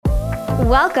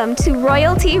Welcome to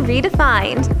Royalty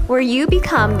Redefined, where you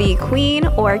become the queen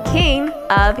or king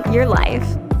of your life.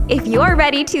 If you're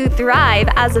ready to thrive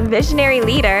as a visionary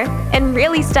leader and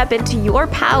really step into your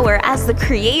power as the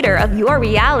creator of your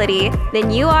reality,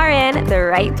 then you are in the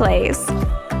right place.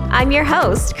 I'm your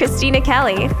host, Christina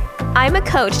Kelly. I'm a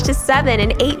coach to 7-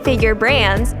 and 8-figure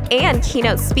brands and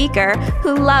keynote speaker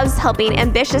who loves helping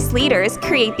ambitious leaders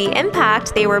create the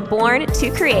impact they were born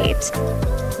to create.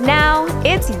 Now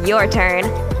it's your turn.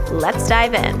 Let's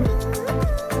dive in.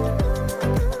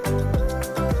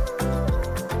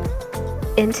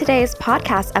 In today's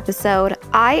podcast episode,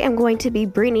 I am going to be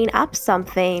bringing up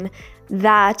something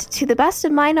that, to the best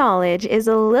of my knowledge, is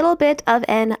a little bit of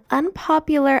an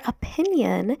unpopular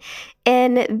opinion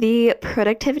in the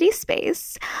productivity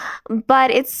space. But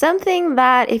it's something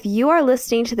that if you are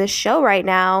listening to this show right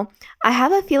now, I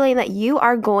have a feeling that you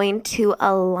are going to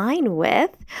align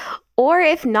with. Or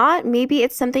if not, maybe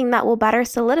it's something that will better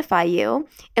solidify you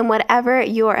in whatever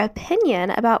your opinion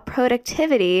about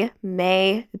productivity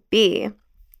may be.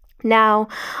 Now,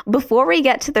 before we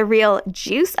get to the real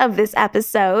juice of this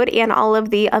episode and all of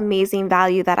the amazing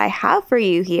value that I have for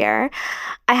you here,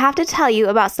 I have to tell you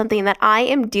about something that I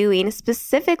am doing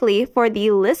specifically for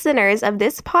the listeners of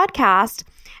this podcast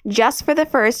just for the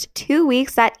first 2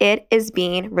 weeks that it is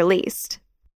being released.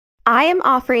 I am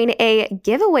offering a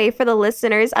giveaway for the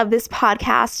listeners of this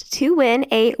podcast to win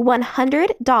a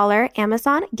 $100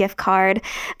 Amazon gift card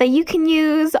that you can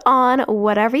use on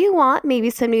whatever you want. Maybe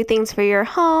some new things for your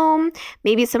home,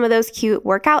 maybe some of those cute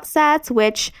workout sets,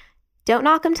 which don't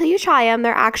knock them till you try them.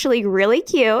 They're actually really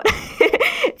cute.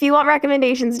 If you want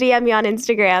recommendations, DM me on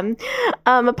Instagram.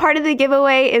 A part of the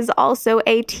giveaway is also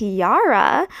a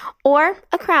tiara or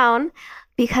a crown,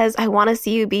 because I want to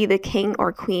see you be the king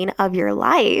or queen of your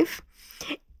life.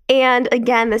 And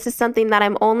again, this is something that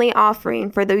I'm only offering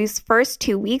for those first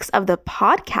 2 weeks of the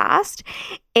podcast.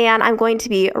 And I'm going to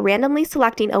be randomly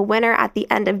selecting a winner at the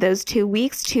end of those 2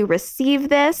 weeks to receive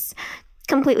this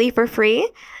completely for free.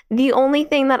 The only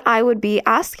thing that I would be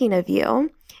asking of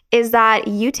you is that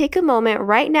you take a moment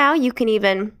right now. You can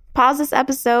even pause this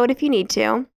episode if you need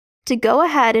to go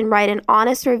ahead and write an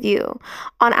honest review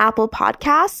on Apple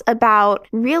Podcasts about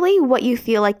really what you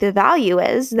feel like the value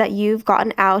is that you've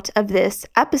gotten out of this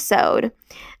episode.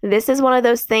 This is one of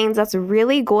those things that's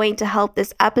really going to help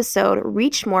this episode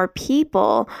reach more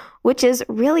people, which is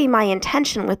really my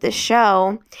intention with this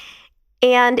show.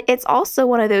 And it's also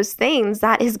one of those things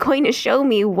that is going to show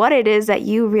me what it is that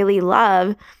you really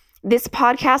love. This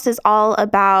podcast is all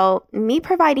about me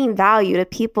providing value to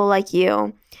people like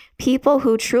you. People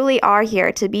who truly are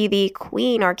here to be the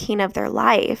queen or king of their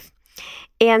life.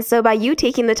 And so by you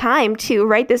taking the time to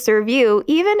write this review,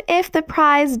 even if the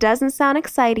prize doesn't sound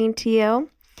exciting to you,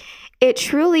 it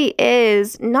truly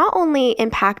is not only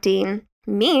impacting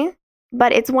me,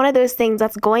 but it's one of those things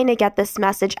that's going to get this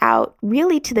message out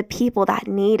really to the people that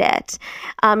need it.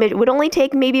 It would only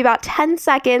take maybe about 10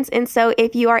 seconds. And so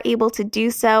if you are able to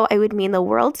do so, it would mean the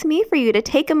world to me for you to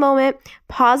take a moment,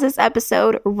 pause this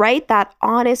episode, write that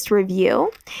honest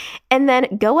review, and then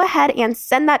go ahead and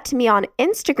send that to me on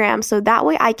Instagram so that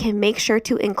way I can make sure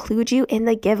to include you in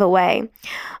the giveaway.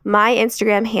 My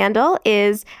Instagram handle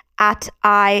is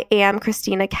 @I am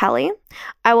Christina Kelly.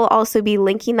 I will also be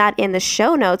linking that in the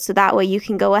show notes so that way you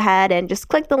can go ahead and just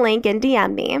click the link and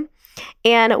DM me.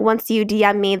 And once you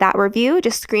DM me that review,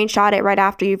 just screenshot it right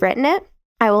after you've written it.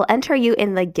 I will enter you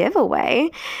in the giveaway,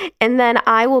 and then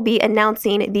I will be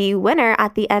announcing the winner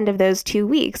at the end of those 2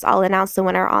 weeks. I'll announce the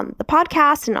winner on the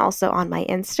podcast and also on my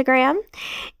Instagram.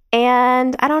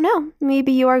 And I don't know,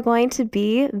 maybe you are going to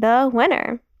be the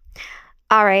winner.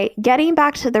 All right, getting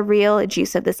back to the real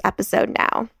juice of this episode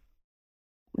now.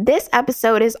 This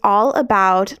episode is all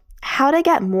about how to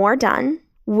get more done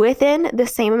within the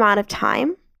same amount of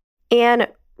time and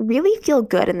really feel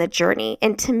good in the journey.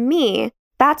 And to me,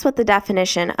 that's what the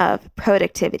definition of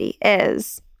productivity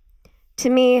is. To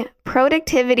me,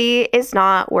 productivity is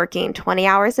not working 20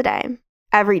 hours a day,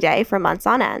 every day for months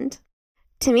on end.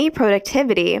 To me,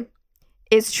 productivity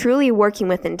is truly working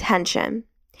with intention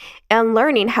and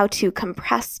learning how to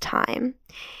compress time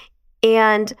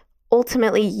and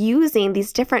ultimately using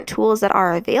these different tools that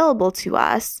are available to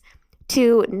us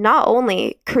to not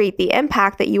only create the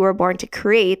impact that you were born to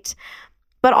create,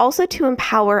 but also to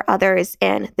empower others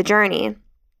in the journey.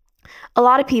 A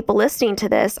lot of people listening to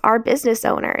this are business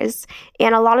owners,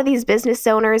 and a lot of these business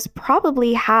owners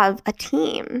probably have a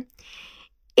team.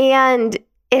 And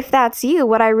if that's you,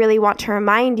 what I really want to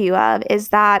remind you of is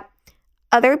that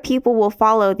other people will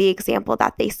follow the example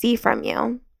that they see from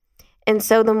you. And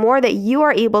so the more that you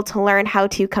are able to learn how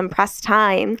to compress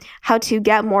time, how to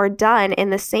get more done in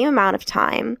the same amount of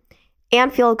time,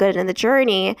 and feel good in the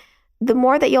journey, the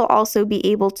more that you'll also be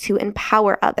able to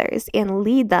empower others and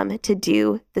lead them to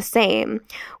do the same,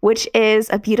 which is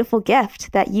a beautiful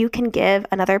gift that you can give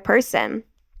another person.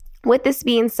 With this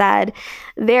being said,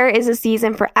 there is a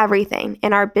season for everything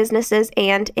in our businesses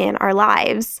and in our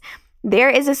lives. There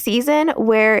is a season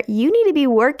where you need to be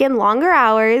working longer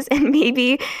hours and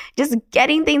maybe just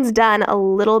getting things done a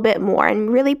little bit more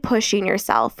and really pushing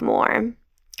yourself more.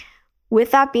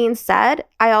 With that being said,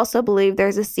 I also believe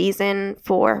there's a season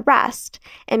for rest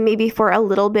and maybe for a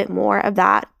little bit more of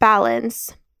that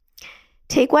balance.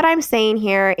 Take what I'm saying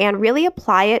here and really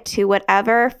apply it to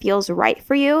whatever feels right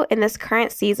for you in this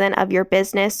current season of your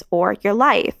business or your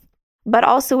life, but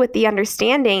also with the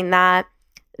understanding that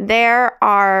there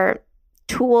are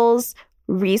tools,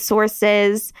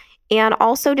 resources, and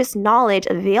also just knowledge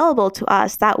available to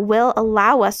us that will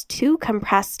allow us to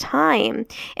compress time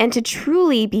and to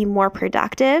truly be more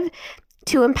productive,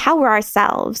 to empower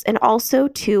ourselves and also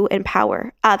to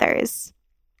empower others.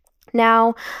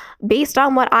 Now, based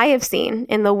on what I have seen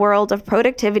in the world of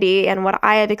productivity and what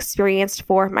I have experienced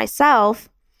for myself,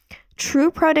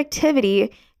 true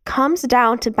productivity comes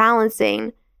down to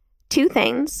balancing two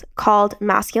things called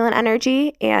masculine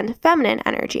energy and feminine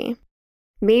energy.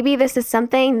 Maybe this is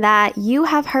something that you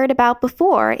have heard about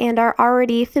before and are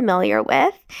already familiar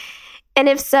with. And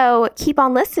if so, keep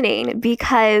on listening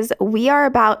because we are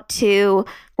about to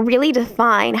really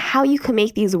define how you can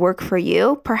make these work for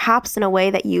you, perhaps in a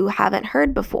way that you haven't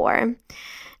heard before.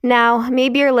 Now,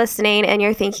 maybe you're listening and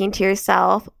you're thinking to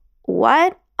yourself,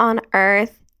 what on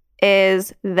earth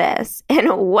is this?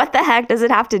 And what the heck does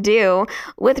it have to do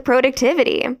with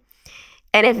productivity?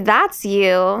 And if that's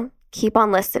you, keep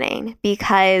on listening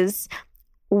because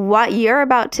what you're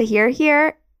about to hear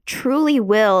here truly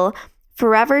will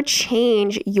forever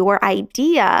change your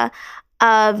idea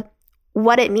of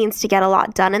what it means to get a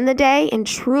lot done in the day and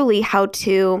truly how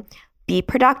to be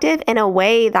productive in a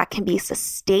way that can be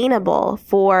sustainable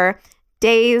for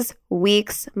days,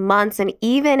 weeks, months, and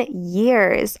even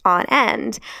years on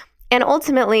end. And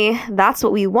ultimately, that's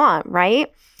what we want, right?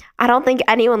 I don't think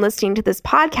anyone listening to this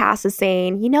podcast is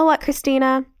saying, you know what,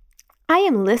 Christina? I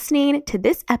am listening to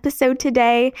this episode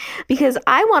today because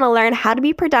I want to learn how to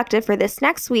be productive for this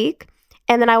next week.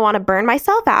 And then I want to burn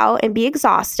myself out and be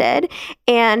exhausted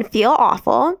and feel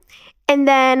awful. And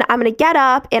then I'm going to get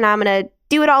up and I'm going to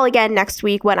do it all again next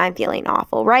week when I'm feeling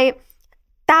awful, right?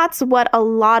 That's what a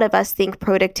lot of us think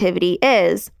productivity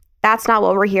is. That's not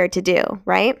what we're here to do,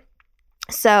 right?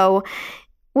 So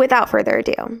without further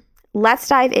ado, let's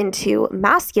dive into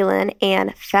masculine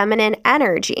and feminine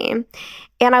energy.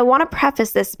 And I want to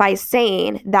preface this by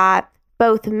saying that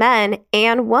both men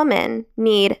and women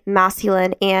need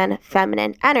masculine and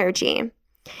feminine energy.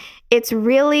 It's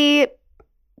really,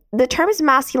 the terms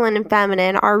masculine and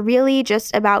feminine are really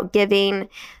just about giving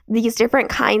these different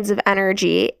kinds of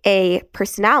energy a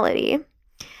personality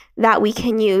that we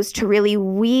can use to really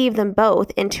weave them both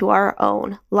into our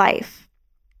own life.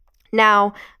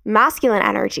 Now, masculine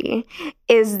energy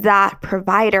is that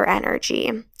provider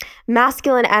energy.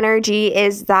 Masculine energy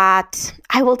is that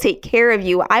I will take care of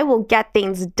you. I will get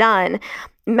things done.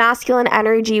 Masculine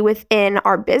energy within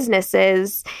our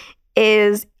businesses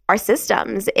is our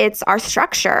systems. It's our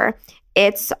structure.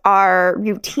 It's our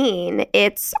routine.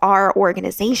 It's our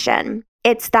organization.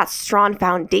 It's that strong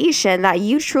foundation that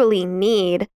you truly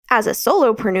need as a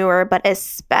solopreneur, but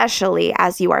especially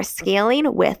as you are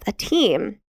scaling with a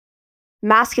team.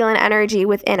 Masculine energy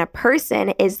within a person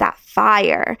is that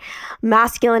fire.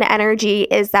 Masculine energy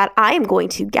is that I am going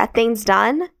to get things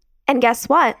done. And guess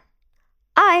what?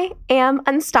 I am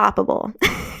unstoppable.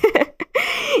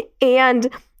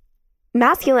 And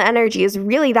masculine energy is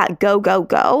really that go, go,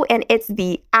 go. And it's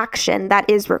the action that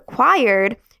is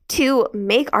required to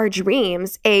make our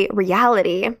dreams a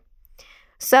reality.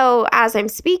 So as I'm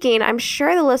speaking, I'm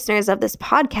sure the listeners of this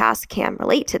podcast can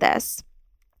relate to this.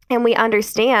 And we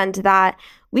understand that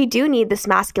we do need this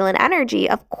masculine energy,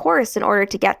 of course, in order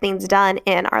to get things done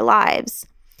in our lives.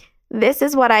 This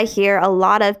is what I hear a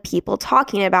lot of people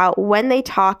talking about when they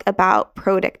talk about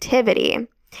productivity.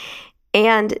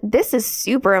 And this is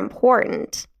super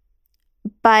important,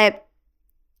 but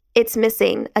it's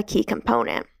missing a key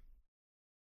component.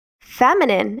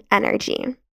 Feminine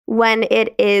energy, when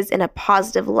it is in a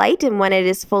positive light and when it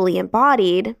is fully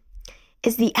embodied,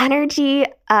 is the energy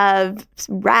of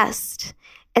rest.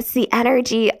 It's the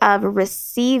energy of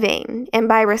receiving. And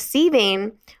by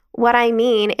receiving, what I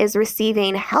mean is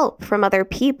receiving help from other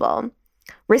people,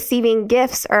 receiving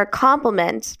gifts or a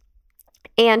compliment,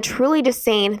 and truly just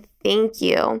saying thank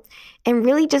you, and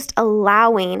really just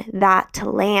allowing that to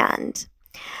land.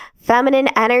 Feminine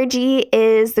energy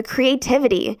is the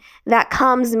creativity that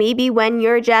comes maybe when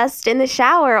you're just in the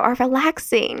shower or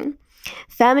relaxing.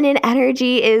 Feminine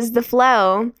energy is the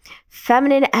flow.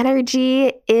 Feminine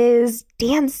energy is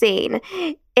dancing.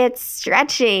 It's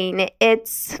stretching.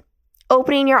 It's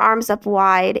opening your arms up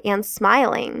wide and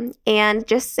smiling and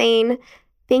just saying,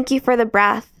 thank you for the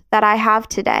breath that I have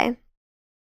today.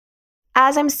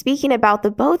 As I'm speaking about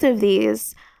the both of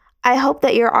these, I hope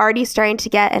that you're already starting to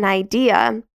get an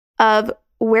idea of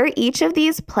where each of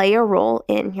these play a role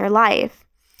in your life.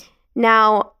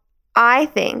 Now, I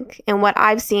think, and what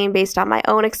I've seen based on my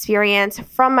own experience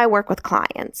from my work with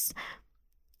clients,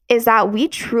 is that we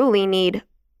truly need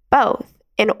both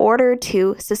in order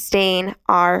to sustain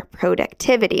our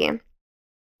productivity.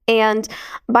 And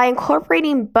by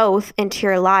incorporating both into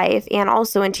your life and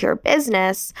also into your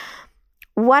business,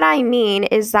 what I mean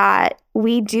is that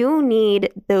we do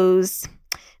need those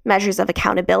measures of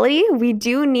accountability. We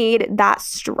do need that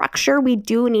structure. We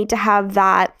do need to have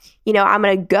that, I'm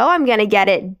going to go, I'm going to get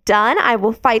it done. I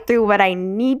will fight through what I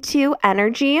need to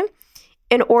energy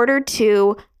in order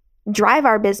to drive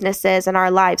our businesses and our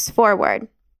lives forward.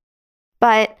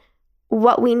 But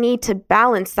what we need to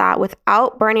balance that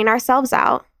without burning ourselves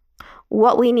out,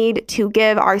 what we need to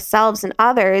give ourselves and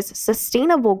others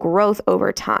sustainable growth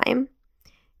over time,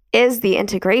 is the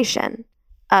integration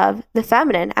of the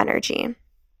feminine energy.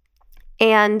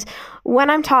 And when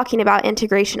I'm talking about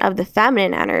integration of the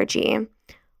feminine energy,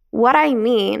 what I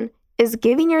mean is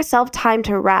giving yourself time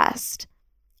to rest.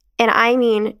 And I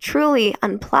mean truly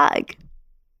unplug.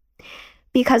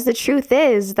 Because the truth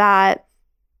is that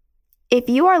if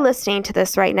you are listening to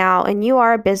this right now and you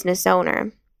are a business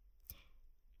owner,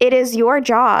 it is your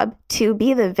job to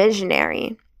be the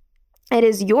visionary. It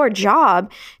is your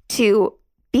job to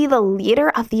be the leader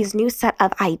of these new set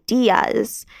of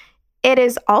ideas. It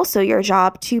is also your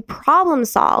job to problem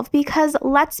solve because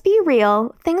let's be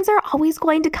real, things are always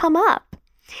going to come up.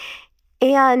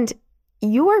 And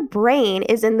your brain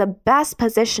is in the best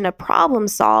position to problem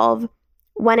solve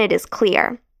when it is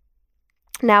clear.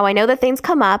 Now, I know that things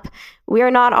come up. We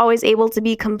are not always able to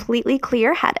be completely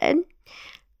clear-headed.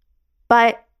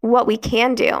 But what we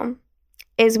can do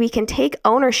is we can take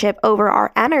ownership over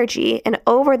our energy and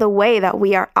over the way that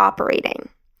we are operating.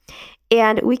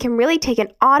 And we can really take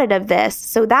an audit of this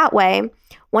so that way,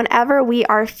 whenever we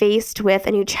are faced with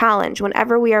a new challenge,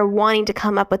 whenever we are wanting to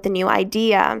come up with a new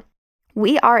idea,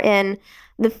 we are in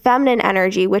the feminine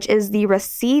energy, which is the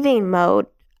receiving mode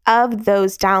of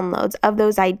those downloads, of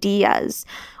those ideas.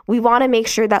 We want to make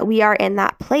sure that we are in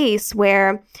that place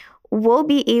where we'll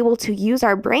be able to use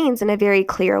our brains in a very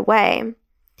clear way.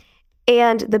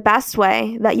 And the best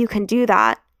way that you can do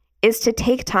that is to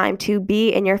take time to be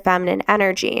in your feminine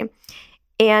energy.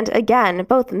 And again,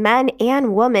 both men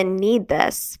and women need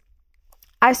this.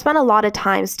 I've spent a lot of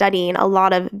time studying a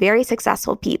lot of very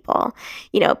successful people,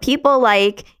 people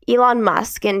like Elon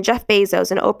Musk and Jeff Bezos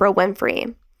and Oprah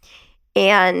Winfrey,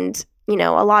 and,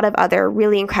 a lot of other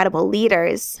really incredible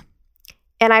leaders.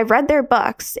 And I've read their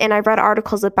books and I've read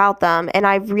articles about them. And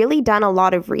I've really done a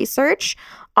lot of research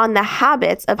on the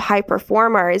habits of high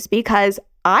performers because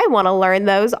I want to learn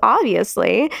those,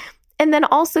 obviously. And then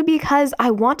also because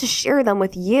I want to share them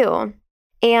with you.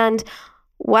 And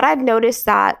what I've noticed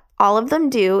that all of them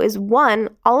do is, one,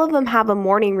 all of them have a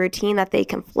morning routine that they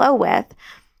can flow with.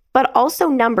 But also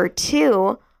number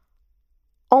two,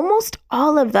 almost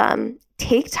all of them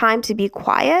take time to be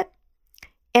quiet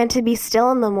and to be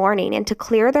still in the morning and to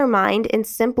clear their mind and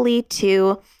simply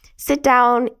to sit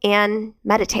down and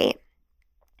meditate.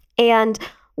 And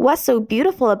what's so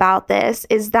beautiful about this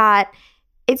is that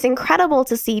it's incredible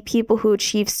to see people who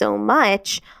achieve so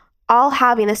much all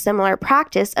having a similar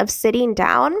practice of sitting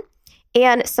down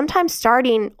and sometimes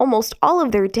starting almost all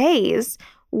of their days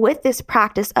with this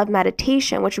practice of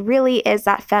meditation, which really is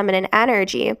that feminine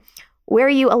energy, where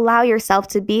you allow yourself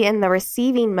to be in the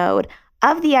receiving mode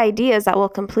of the ideas that will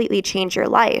completely change your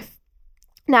life.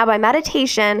 Now, by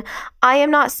meditation, I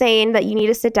am not saying that you need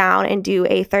to sit down and do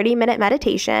a 30-minute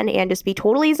meditation and just be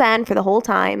totally zen for the whole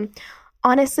time.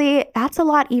 Honestly, that's a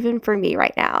lot even for me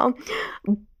right now.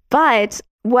 But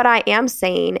what I am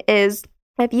saying is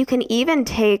if you can even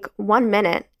take 1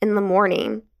 minute in the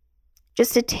morning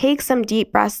just to take some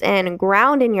deep breaths in,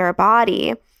 ground in your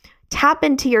body, tap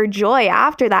into your joy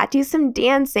after that, do some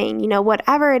dancing,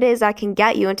 whatever it is that can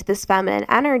get you into this feminine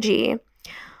energy.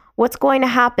 What's going to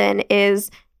happen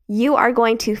is you are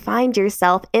going to find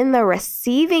yourself in the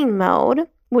receiving mode,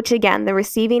 which again, the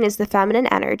receiving is the feminine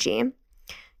energy.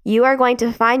 You are going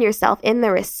to find yourself in the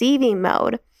receiving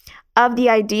mode of the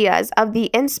ideas, of the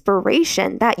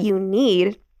inspiration that you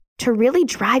need to really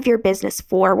drive your business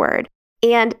forward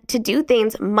and to do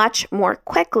things much more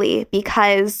quickly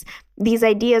because these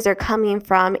ideas are coming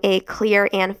from a clear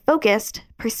and focused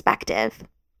perspective.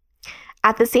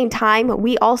 At the same time,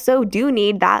 we also do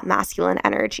need that masculine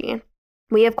energy.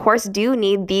 We, of course, do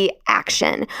need the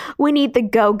action. We need the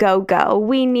go, go, go.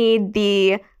 We need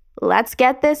the let's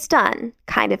get this done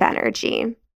kind of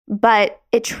energy. But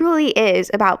it truly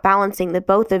is about balancing the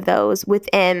both of those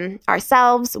within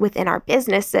ourselves, within our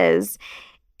businesses.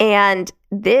 And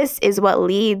this is what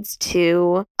leads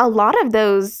to a lot of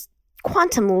those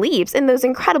quantum leaps and those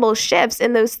incredible shifts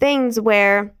and those things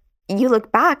where you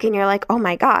look back and you're like, oh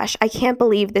my gosh, I can't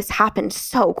believe this happened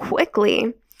so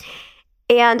quickly.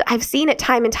 And I've seen it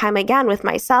time and time again with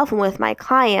myself and with my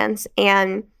clients.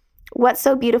 And what's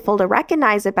so beautiful to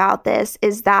recognize about this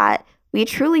is that we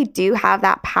truly do have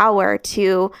that power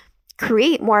to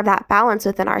create more of that balance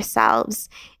within ourselves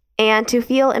and to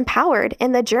feel empowered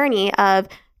in the journey of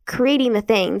creating the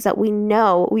things that we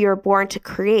know we were born to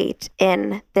create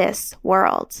in this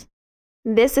world.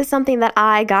 This is something that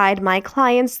I guide my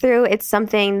clients through. It's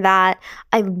something that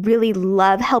I really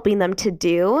love helping them to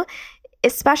do,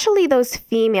 especially those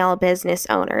female business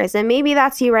owners. And maybe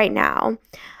that's you right now.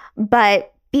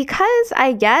 But because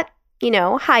I get,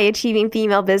 high achieving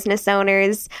female business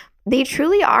owners, they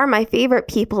truly are my favorite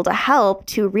people to help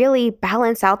to really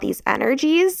balance out these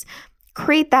energies,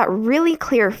 create that really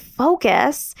clear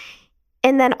focus,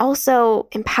 and then also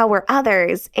empower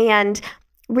others and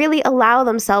really allow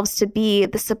themselves to be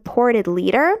the supported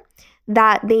leader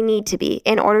that they need to be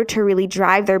in order to really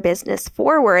drive their business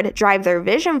forward, drive their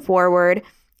vision forward,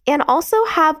 and also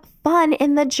have fun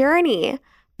in the journey.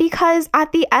 Because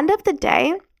at the end of the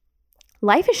day,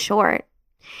 life is short.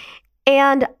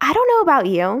 And I don't know about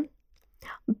you,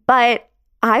 but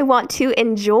I want to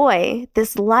enjoy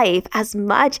this life as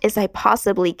much as I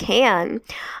possibly can.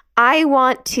 I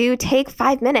want to take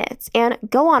 5 minutes and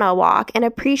go on a walk and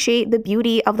appreciate the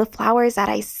beauty of the flowers that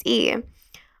I see.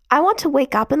 I want to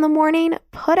wake up in the morning,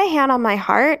 put a hand on my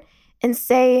heart, and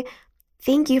say,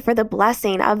 thank you for the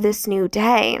blessing of this new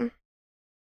day.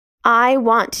 I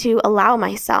want to allow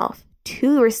myself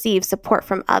to receive support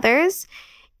from others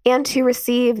and to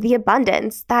receive the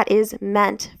abundance that is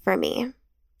meant for me.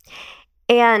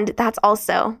 And that's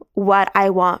also what I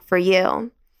want for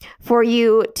you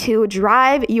to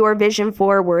drive your vision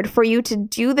forward, for you to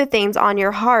do the things on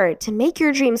your heart, to make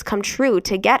your dreams come true,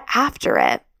 to get after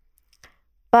it.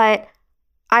 But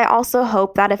I also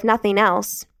hope that if nothing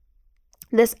else,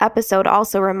 this episode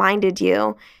also reminded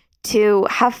you to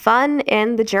have fun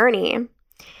in the journey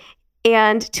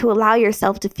and to allow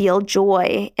yourself to feel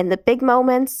joy in the big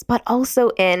moments, but also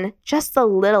in just the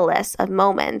littlest of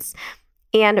moments,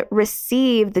 and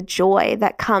receive the joy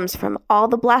that comes from all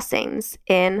the blessings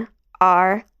in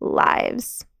our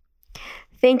lives.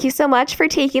 Thank you so much for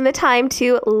taking the time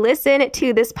to listen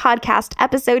to this podcast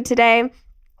episode today.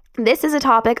 This is a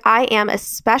topic I am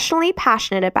especially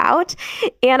passionate about,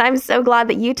 and I'm so glad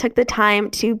that you took the time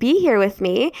to be here with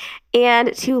me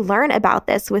and to learn about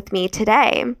this with me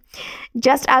today.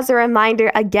 Just as a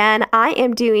reminder, again, I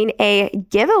am doing a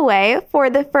giveaway for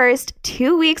the first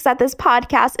 2 weeks that this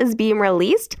podcast is being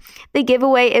released. The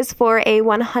giveaway is for a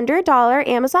 $100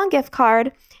 Amazon gift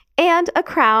card and a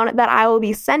crown that I will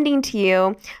be sending to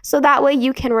you, so that way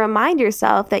you can remind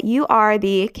yourself that you are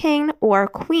the king or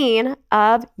queen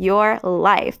of your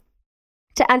life.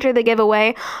 To enter the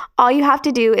giveaway, all you have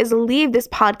to do is leave this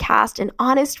podcast an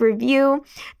honest review,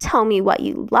 tell me what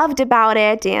you loved about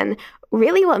it, and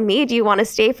really what made you want to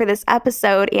stay for this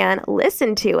episode and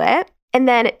listen to it. And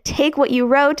then take what you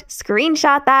wrote,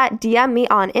 screenshot that, DM me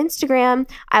on Instagram.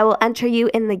 I will enter you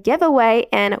in the giveaway,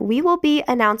 and we will be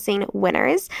announcing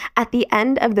winners at the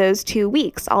end of those 2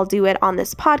 weeks. I'll do it on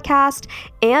this podcast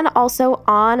and also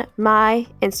on my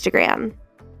Instagram.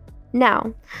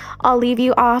 Now, I'll leave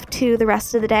you off to the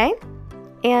rest of the day,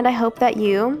 and I hope that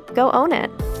you go own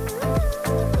it.